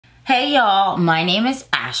Hey y'all, my name is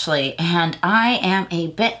Ashley and I am a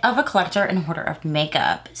bit of a collector and hoarder of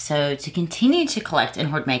makeup. So to continue to collect and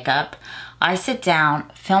hoard makeup, I sit down,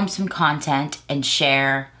 film some content, and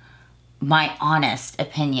share my honest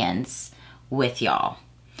opinions with y'all.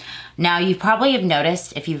 Now you probably have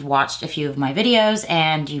noticed if you've watched a few of my videos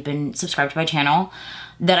and you've been subscribed to my channel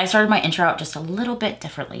that I started my intro out just a little bit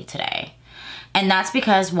differently today. And that's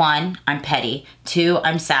because one, I'm petty, two,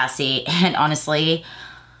 I'm sassy, and honestly,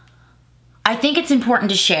 I think it's important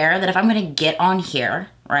to share that if I'm gonna get on here,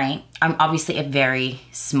 right, I'm obviously a very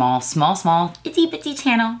small, itty bitty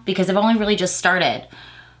channel because I've only really just started.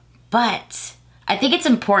 But I think it's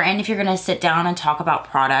important if you're gonna sit down and talk about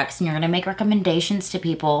products and you're gonna make recommendations to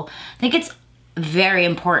people, I think it's very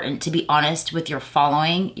important to be honest with your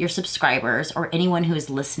following, your subscribers, or anyone who is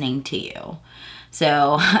listening to you.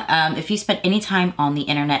 So if you spent any time on the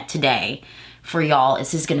internet today, for y'all,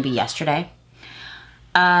 this is gonna be yesterday.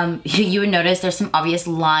 You would notice there's some obvious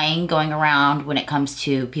lying going around when it comes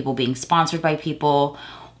to people being sponsored by people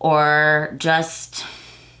or just,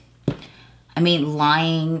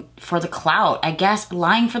 lying for the clout, I guess,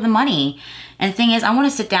 lying for the money. And the thing is, I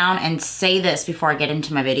want to sit down and say this before I get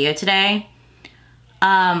into my video today.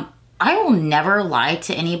 I will never lie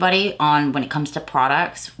to anybody on when it comes to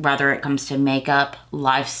products, whether it comes to makeup,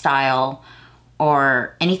 lifestyle,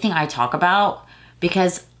 or anything I talk about,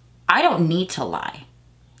 because I don't need to lie.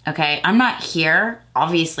 Okay, I'm not here.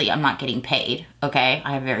 Obviously, I'm not getting paid. Okay,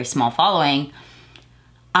 I have a very small following.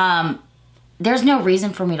 There's no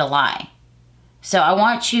reason for me to lie. So I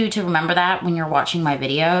want you to remember that when you're watching my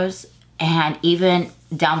videos, and even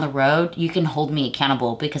down the road, you can hold me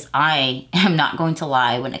accountable because I am not going to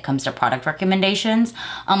lie when it comes to product recommendations,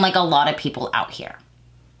 unlike a lot of people out here.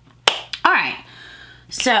 All right.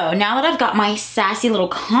 So now that I've got my sassy little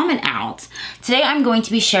comment out, today I'm going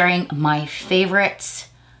to be sharing my favorites.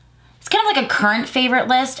 It's kind of like a current favorite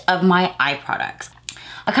list of my eye products.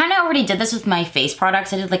 I kind of already did this with my face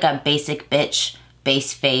products. I did like a basic bitch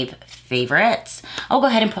base favorites. I'll go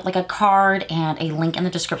ahead and put like a card and a link in the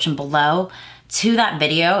description below to that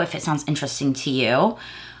video if it sounds interesting to you.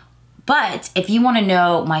 But if you want to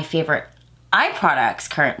know my favorite eye products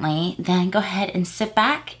currently, then go ahead and sit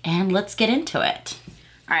back and let's get into it.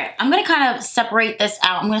 All right, I'm gonna kind of separate this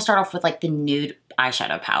out. I'm gonna start off with like the nude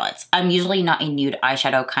eyeshadow palettes. I'm usually not a nude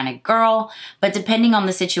eyeshadow kind of girl, but depending on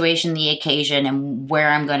the situation, the occasion, and where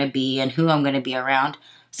I'm gonna be and who I'm gonna be around,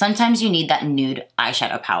 sometimes you need that nude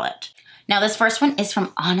eyeshadow palette. Now this first one is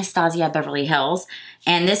from Anastasia Beverly Hills,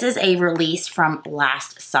 and this is a release from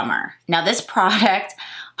last summer. Now this product,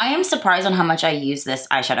 I am surprised on how much I use this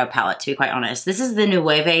eyeshadow palette, to be quite honest. This is the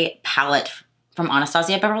Nueve palette from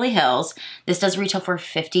Anastasia Beverly Hills. This does retail for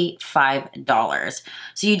 $55.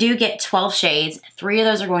 So you do get 12 shades. 3 of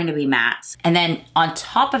those are going to be mattes. And then on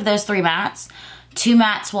top of those 3 mattes, 2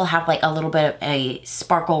 mattes will have like a little bit of a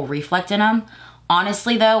sparkle reflect in them.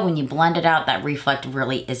 Honestly though, when you blend it out, that reflect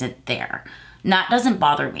really isn't there. And that doesn't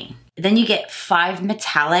bother me. Then you get 5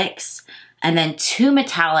 metallics and then 2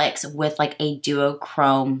 metallics with like a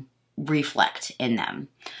duochrome reflect in them.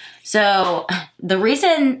 So the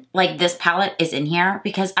reason like this palette is in here,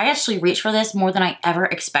 because I actually reached for this more than I ever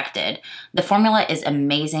expected. The formula is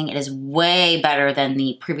amazing. It is way better than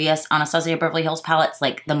the previous Anastasia Beverly Hills palettes,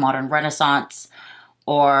 like the Modern Renaissance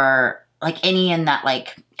or like any in that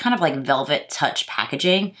like kind of like velvet touch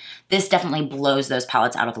packaging. This definitely blows those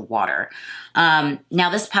palettes out of the water. Now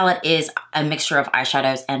this palette is a mixture of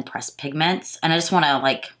eyeshadows and pressed pigments, and I just want to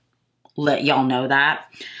like let y'all know that.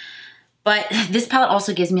 But this palette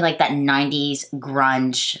also gives me like that 90s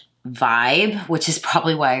grunge vibe, which is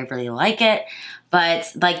probably why I really like it.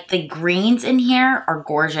 But like the greens in here are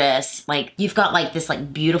gorgeous. Like you've got like this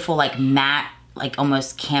like beautiful like matte, like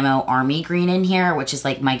almost camo army green in here, which is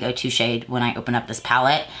like my go-to shade when I open up this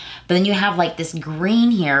palette. But then you have like this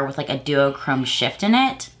green here with like a duochrome shift in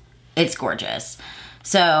it. It's gorgeous.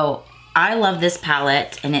 So I love this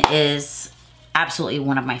palette and it is absolutely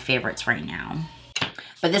one of my favorites right now.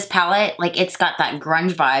 But this palette, like it's got that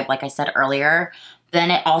grunge vibe, like I said earlier.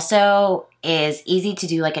 Then it also is easy to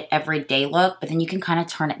do like an everyday look, but then you can kind of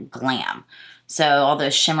turn it glam. So all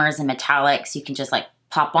those shimmers and metallics, you can just like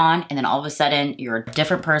pop on and then all of a sudden you're a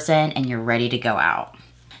different person and you're ready to go out.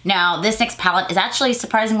 Now this next palette is actually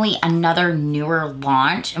surprisingly another newer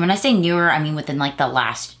launch. And when I say newer, I mean within like the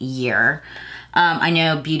last year. I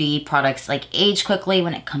know beauty products like age quickly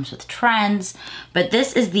when it comes with trends, but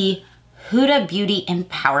this is the Huda Beauty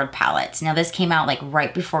Empowered Palettes. Now this came out like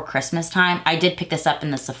right before Christmas time. I did pick this up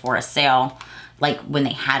in the Sephora sale, like when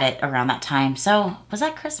they had it around that time. So was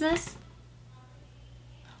that Christmas?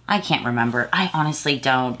 I can't remember. I honestly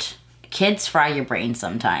don't kids fry your brain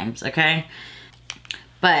sometimes, okay?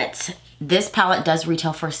 But this palette does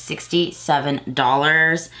retail for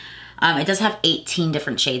 $67. It does have 18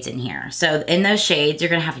 different shades in here. So in those shades, you're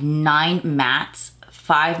gonna have 9 mattes,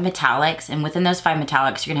 5 metallics, and within those 5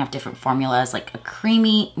 metallics, you're gonna have different formulas, like a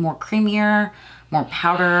creamy, more creamier, more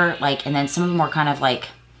powder, like, and then some of them are kind of like,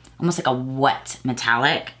 almost like a wet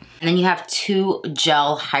metallic. And then you have 2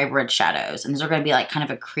 gel hybrid shadows, and those are gonna be like kind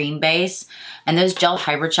of a cream base. And those gel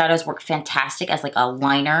hybrid shadows work fantastic as like a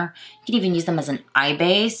liner. You can even use them as an eye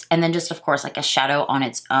base, and then just of course like a shadow on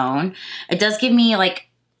its own. It does give me like,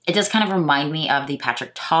 it does kind of remind me of the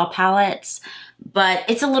Patrick Ta palettes, but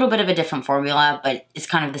it's a little bit of a different formula, but it's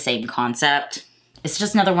kind of the same concept. It's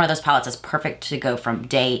just another one of those palettes that's perfect to go from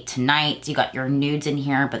day to night. You got your nudes in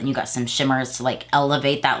here, but then you got some shimmers to like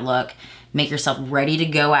elevate that look, make yourself ready to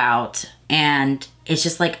go out. And it's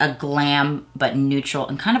just like a glam, but neutral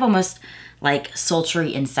and kind of almost like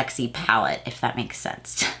sultry and sexy palette, if that makes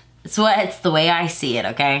sense. It's the way I see it,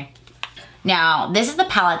 okay? Now, this is the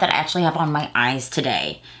palette that I actually have on my eyes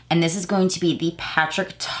today. And this is going to be the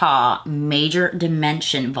Patrick Ta Major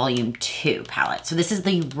Dimension Volume 2 palette. So this is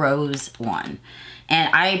the rose one. And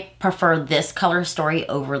I prefer this color story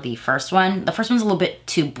over the first one. The first one's a little bit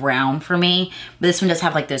too brown for me, but this one does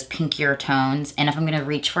have like those pinkier tones. And if I'm gonna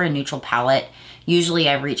reach for a neutral palette, usually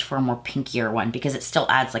I reach for a more pinkier one because it still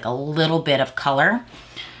adds like a little bit of color.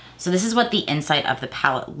 So this is what the inside of the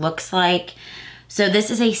palette looks like. So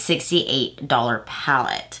this is a $68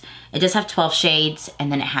 palette. It does have 12 shades,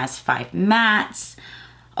 and then it has 5 mattes,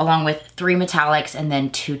 along with 3 metallics and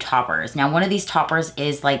then 2 toppers. Now one of these toppers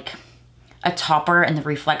is like a topper, and the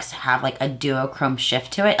reflex have like a duochrome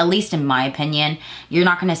shift to it, at least in my opinion. You're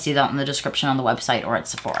not gonna see that in the description on the website or at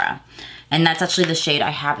Sephora. And that's actually the shade I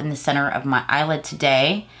have in the center of my eyelid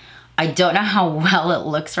today. I don't know how well it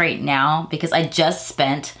looks right now because I just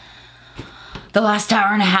spent the last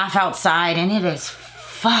hour and a half outside, and it is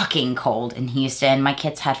fucking cold in Houston. My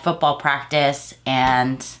kids had football practice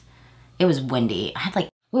and it was windy. I had like,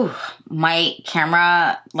 ooh, my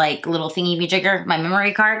camera, like little thingy majigger, my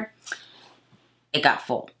memory card, it got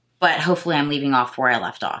full. But hopefully I'm leaving off where I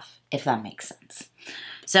left off, if that makes sense.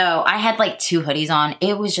 So I had like 2 hoodies on.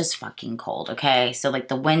 It was just fucking cold, okay? So like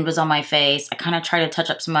the wind was on my face. I kind of tried to touch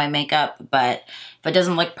up some of my makeup, but if it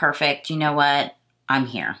doesn't look perfect, you know what? I'm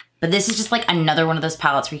here. But this is just like another one of those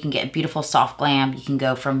palettes where you can get a beautiful soft glam. You can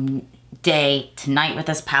go from day to night with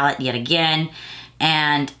this palette yet again.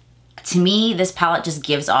 And to me, this palette just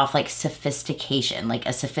gives off like sophistication, like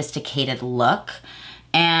a sophisticated look.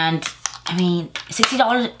 And I mean,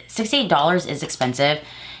 $68 is expensive.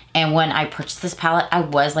 And when I purchased this palette, I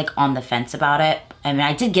was like on the fence about it. I mean,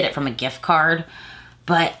 I did get it from a gift card,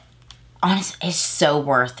 but honestly, it's so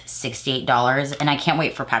worth $68, and I can't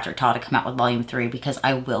wait for Patrick Ta to come out with Volume 3 because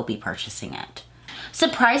I will be purchasing it.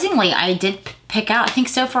 Surprisingly, I did pick out, I think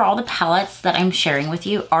so for all the palettes that I'm sharing with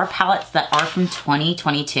you are palettes that are from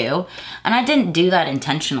 2022, and I didn't do that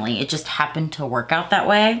intentionally. It just happened to work out that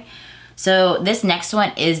way. So this next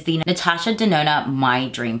one is the Natasha Denona My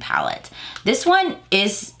Dream palette. This one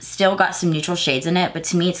is still got some neutral shades in it, but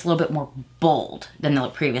to me it's a little bit more bold than the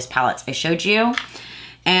previous palettes I showed you.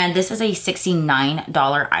 And this is a $69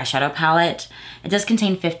 eyeshadow palette. It does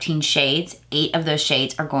contain 15 shades. 8 of those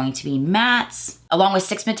shades are going to be mattes, along with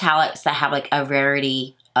 6 metallics that have like a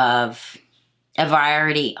variety, oh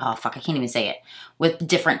fuck, I can't even say it, with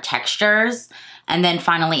different textures. And then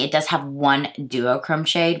finally, it does have 1 duochrome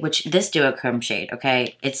shade, which this duochrome shade,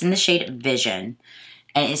 okay, it's in the shade Vision.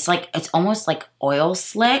 And it's like, it's almost like oil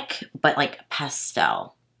slick, but like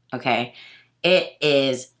pastel, okay? It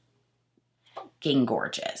is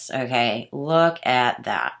gorgeous, okay? Look at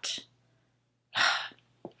that.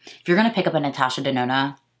 If you're gonna pick up a Natasha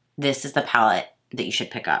Denona, this is the palette that you should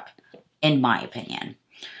pick up, in my opinion.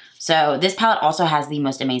 So this palette also has the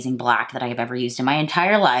most amazing black that I have ever used in my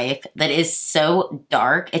entire life that is so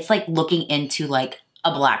dark. It's like looking into like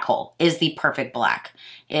a black hole. It is the perfect black.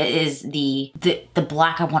 It is the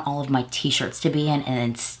black I want all of my t-shirts to be in and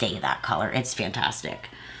then stay that color. It's fantastic.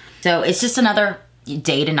 So it's just another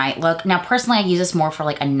day to night look. Now personally I use this more for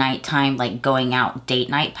like a nighttime, like going out date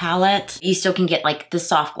night palette. You still can get like the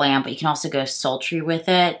soft glam, but you can also go sultry with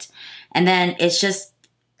it. And then it's just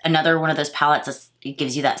another one of those palettes that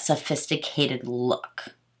gives you that sophisticated look.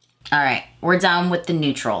 All right, we're done with the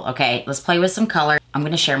neutral, okay? Let's play with some color. I'm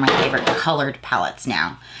gonna share my favorite colored palettes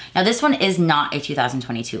now. Now this one is not a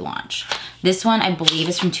 2022 launch. This one I believe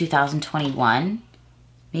is from 2021,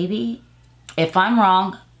 maybe? If I'm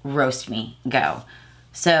wrong, roast me, go.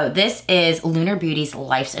 So this is Lunar Beauty's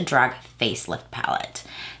Life's a Drag Facelift palette.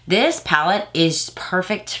 This palette is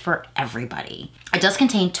perfect for everybody. It does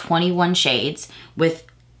contain 21 shades with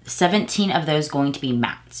 17 of those going to be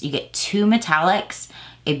mattes. You get 2 metallics,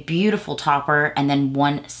 a beautiful topper, and then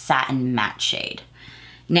 1 satin matte shade.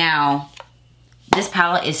 Now, this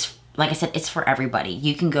palette is, like I said, it's for everybody.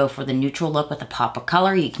 You can go for the neutral look with a pop of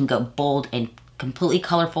color. You can go bold and completely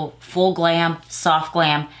colorful, full glam, soft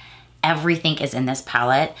glam. Everything is in this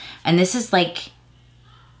palette. And this is like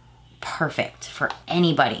perfect for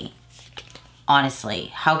anybody. Honestly,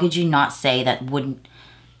 how could you not say that wouldn't,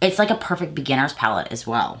 it's like a perfect beginner's palette as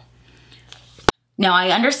well. Now, I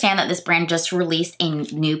understand that this brand just released a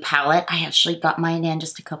new palette. I actually got mine in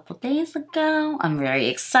just a couple days ago. I'm very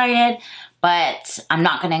excited, but I'm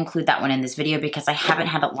not gonna include that one in this video because I haven't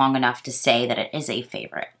had it long enough to say that it is a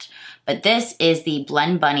favorite. But this is the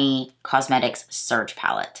Blend Bunny Cosmetics Surge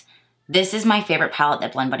Palette. This is my favorite palette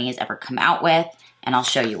that Blend Bunny has ever come out with, and I'll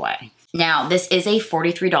show you why. Now, this is a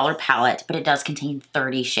 $43 palette, but it does contain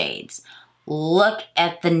 30 shades. Look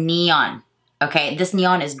at the neon, okay? This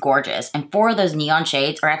neon is gorgeous, and 4 of those neon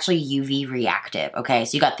shades are actually UV reactive, okay?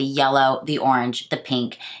 So you got the yellow, the orange, the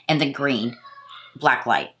pink, and the green black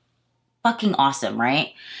light. Fucking awesome,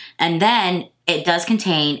 right? And then it does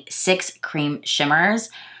contain 6 cream shimmers,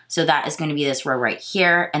 so that is going to be this row right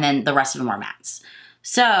here, and then the rest of them are mattes.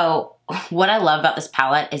 So what I love about this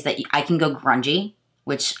palette is that I can go grungy,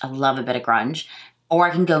 which I love a bit of grunge, or I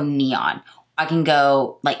can go neon. I can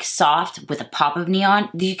go like soft with a pop of neon.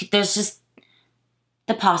 There's just,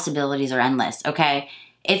 the possibilities are endless, okay?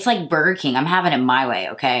 It's like Burger King. I'm having it my way,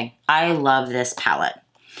 okay? I love this palette.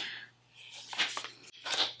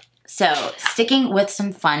 So sticking with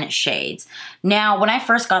some fun shades. Now, when I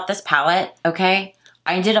first got this palette, okay,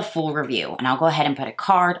 I did a full review, and I'll go ahead and put a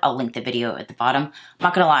card. I'll link the video at the bottom. I'm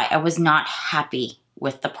not gonna lie, I was not happy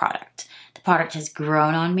with the product. The product has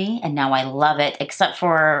grown on me, and now I love it, except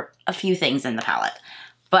for a few things in the palette.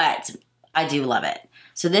 But I do love it.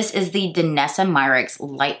 So this is the Danessa Myricks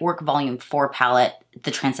Lightwork Volume 4 palette, the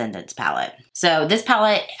Transcendence palette. So this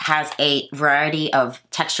palette has a variety of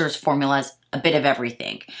textures, formulas, a bit of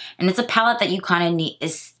everything. And it's a palette that you kind of need,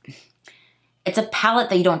 it's a palette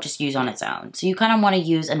that you don't just use on its own. So you kind of want to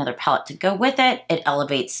use another palette to go with it. It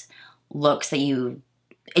elevates looks that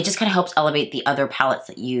it just kind of helps elevate the other palettes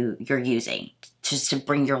that you're using, just to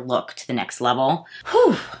bring your look to the next level.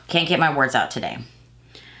 Whew, can't get my words out today.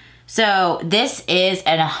 So this is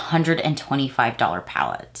an $125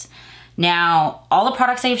 palette. Now, all the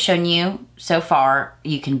products I've shown you so far,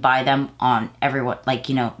 you can buy them on everyone, like,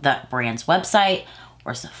 you know, that brand's website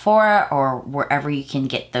or Sephora or wherever you can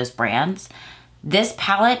get those brands. This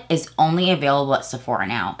palette is only available at Sephora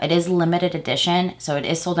now. It is limited edition, so it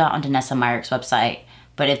is sold out on Danessa Myricks' website.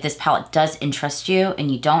 But if this palette does interest you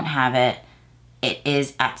and you don't have it, it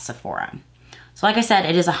is at Sephora. So like I said,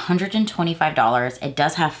 it is $125. It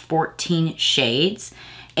does have 14 shades.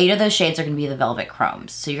 8 of those shades are gonna be the Velvet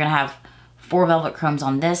Chromes. So you're gonna have 4 Velvet Chromes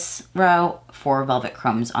on this row, 4 Velvet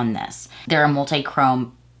Chromes on this. They're a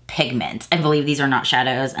multi-chrome pigment. I believe these are not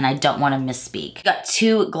shadows, and I don't want to misspeak. You got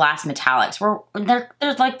 2 glass metallics.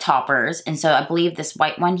 They're like toppers, and so I believe this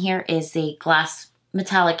white one here is the glass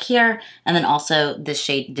metallic here, and then also the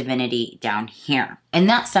shade Divinity down here. In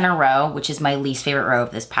that center row, which is my least favorite row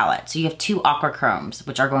of this palette, so you have 2 aqua chromes,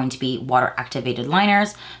 which are going to be water activated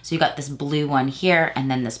liners. So you got this blue one here,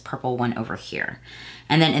 and then this purple one over here.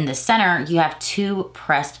 And then in the center, you have 2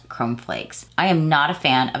 pressed chrome flakes. I am not a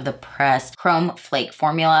fan of the pressed chrome flake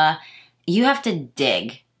formula. You have to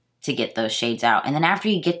dig to get those shades out. And then after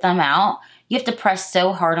you get them out, you have to press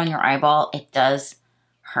so hard on your eyeball, it does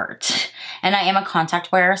hurt. And I am a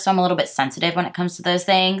contact wearer, so I'm a little bit sensitive when it comes to those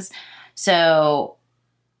things. So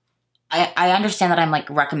I understand that I'm like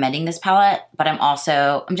recommending this palette, but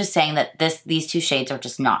I'm just saying that these 2 shades are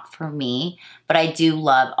just not for me, but I do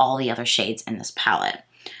love all the other shades in this palette.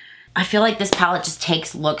 I feel like this palette just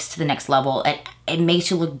takes looks to the next level. It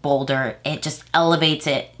makes you look bolder. It just elevates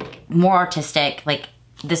it, more artistic. Like,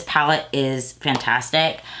 this palette is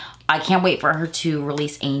fantastic. I can't wait for her to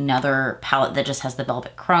release another palette that just has the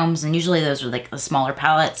Velvet Chromes, and usually those are like the smaller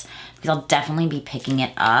palettes, because I'll definitely be picking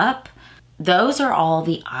it up. Those are all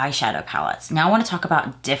the eyeshadow palettes. Now I want to talk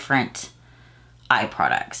about different eye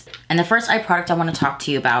products. And the first eye product I want to talk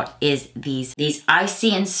to you about is these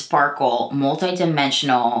Icy and Sparkle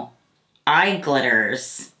multi-dimensional eye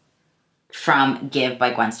glitters from Give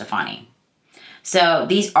by Gwen Stefani. So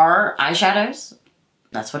these are eyeshadows.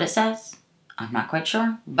 That's what it says. I'm not quite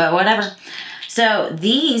sure, but whatever. So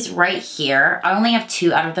these right here, I only have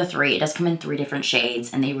 2 out of the 3. It does come in 3 different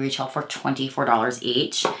shades, and they retail for $24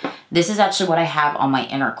 each. This is actually what I have on my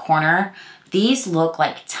inner corner. These look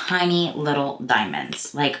like tiny little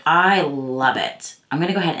diamonds. Like, I love it. I'm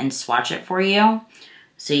gonna go ahead and swatch it for you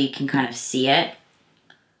so you can kind of see it.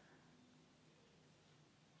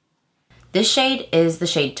 This shade is the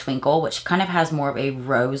shade Twinkle, which kind of has more of a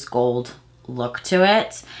rose gold look to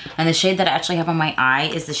it. And the shade that I actually have on my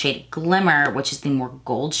eye is the shade Glimmer, which is the more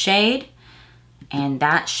gold shade. And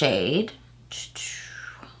that shade,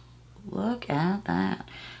 look at that,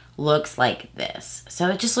 looks like this. So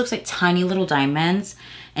it just looks like tiny little diamonds.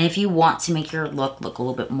 And if you want to make your look a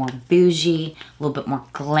little bit more bougie, a little bit more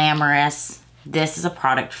glamorous, this is a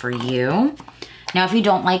product for you. Now, if you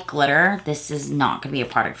don't like glitter, this is not gonna be a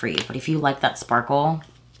product for you. But if you like that sparkle,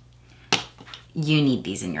 you need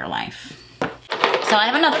these in your life. So I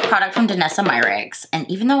have another product from Danessa Myricks, and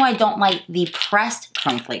even though I don't like the pressed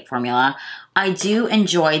chrome flake formula, I do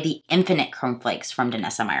enjoy the infinite chrome flakes from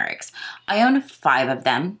Danessa Myricks. I own 5 of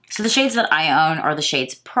them. So the shades that I own are the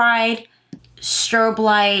shades Pride, Strobe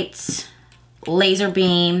Light, Laser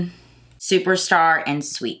Beam, Superstar, and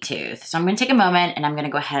Sweet Tooth. So I'm gonna take a moment and I'm gonna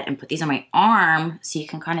go ahead and put these on my arm so you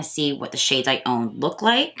can kind of see what the shades I own look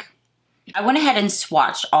like. I went ahead and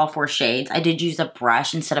swatched all 4 shades. I did use a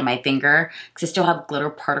brush instead of my finger because I still have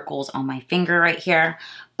glitter particles on my finger right here.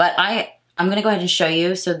 But I'm gonna go ahead and show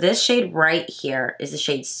you. So this shade right here is the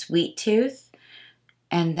shade Sweet Tooth.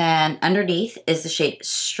 And then underneath is the shade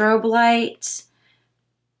Strobe Light,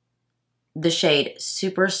 the shade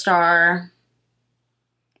Superstar.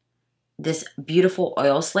 This beautiful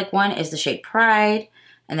oil slick one is the shade Pride.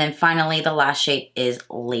 And then finally, the last shade is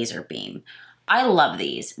Laser Beam. I love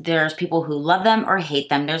these. There's people who love them or hate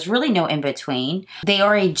them. There's really no in between. They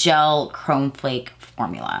are a gel chrome flake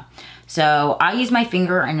formula. So I use my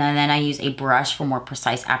finger and then I use a brush for more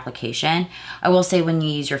precise application. I will say when you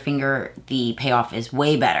use your finger, the payoff is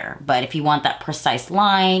way better. But if you want that precise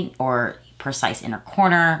line or precise inner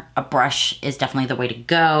corner, a brush is definitely the way to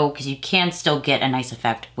go because you can still get a nice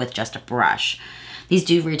effect with just a brush. These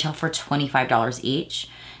do retail for $25 each.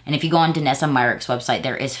 And if you go on Danessa Myricks' website,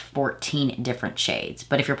 there is 14 different shades.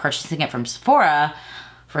 But if you're purchasing it from Sephora,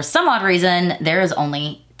 for some odd reason, there is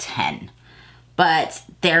only 10. But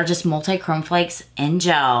they're just multi-chrome flakes in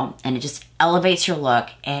gel, and it just elevates your look.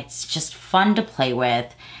 It's just fun to play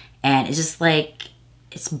with, and it's just like,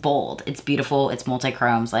 it's bold, it's beautiful, it's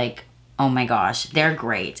multi-chromes. Like, oh my gosh, they're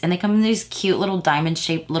great. And they come in these cute little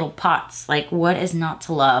diamond-shaped little pots. Like, what is not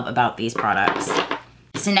to love about these products?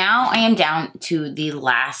 So now I am down to the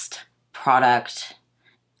last products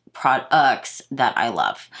that I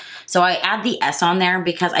love. So I add the S on there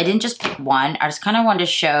because I didn't just pick one. I just kind of wanted to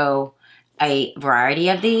show a variety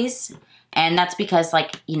of these. And that's because,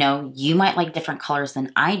 like, you know, you might like different colors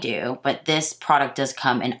than I do, but this product does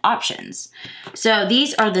come in options. So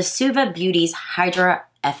these are the Suva Beauty's Hydra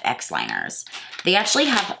FX liners. They actually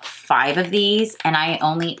have 5 of these and I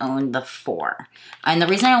only own the 4. And the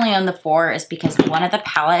reason I only own the 4 is because one of the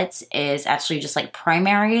palettes is actually just like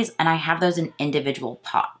primaries and I have those in individual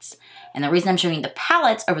pots. And the reason I'm showing the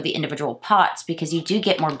palettes over the individual pots because you do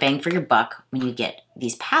get more bang for your buck when you get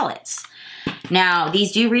these palettes. Now,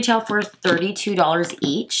 these do retail for $32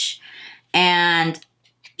 each. And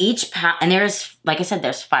there's, like I said,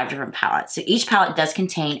 there's 5 different palettes. So each palette does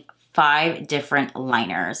contain 5 different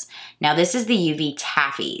liners. Now this is the UV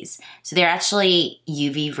Taffies. So they're actually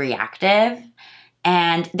UV reactive.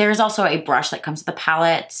 And there's also a brush that comes with the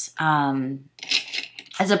palette.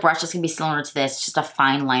 As a brush that's gonna be similar to this, just a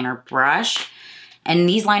fine liner brush. And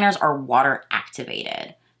these liners are water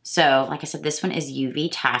activated. So like I said, this one is UV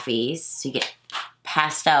Taffies. So you get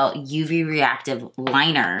pastel UV reactive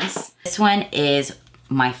liners. This one is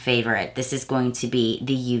my favorite. This is going to be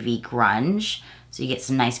the UV Grunge. So you get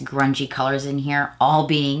some nice grungy colors in here, all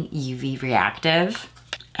being UV reactive.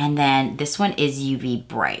 And then this one is UV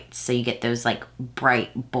Bright. So you get those like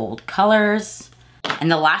bright, bold colors.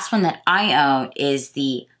 And the last one that I own is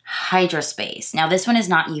the Hydra Space. Now this one is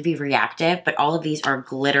not UV reactive, but all of these are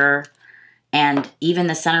glitter. And even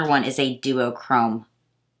the center one is a duochrome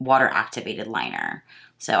water activated liner.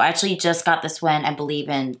 So I actually just got this one, I believe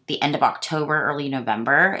in the end of October, early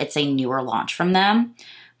November. It's a newer launch from them.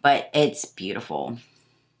 But it's beautiful.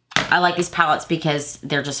 I like these palettes because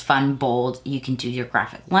they're just fun, bold. You can do your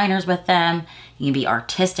graphic liners with them. You can be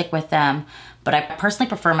artistic with them. But I personally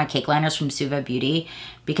prefer my cake liners from Suva Beauty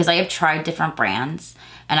because I have tried different brands.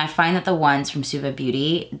 And I find that the ones from Suva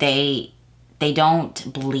Beauty, they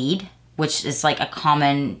don't bleed, which is like a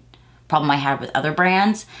common problem I have with other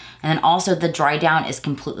brands. And then also the dry down is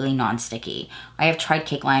completely non-sticky. I have tried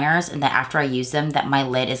cake liners and that after I use them that my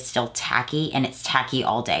lid is still tacky and it's tacky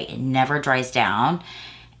all day. It never dries down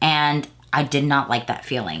and I did not like that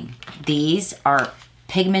feeling. These are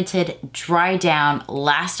pigmented, dry down,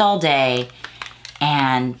 last all day,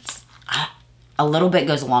 and a little bit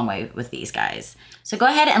goes a long way with these guys. So go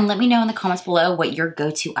ahead and let me know in the comments below what your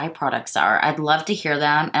go-to eye products are. I'd love to hear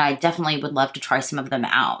them, and I definitely would love to try some of them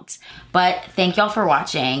out. But thank y'all for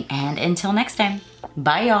watching, and until next time,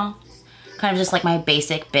 bye y'all. Kind of just like my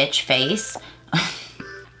basic bitch face.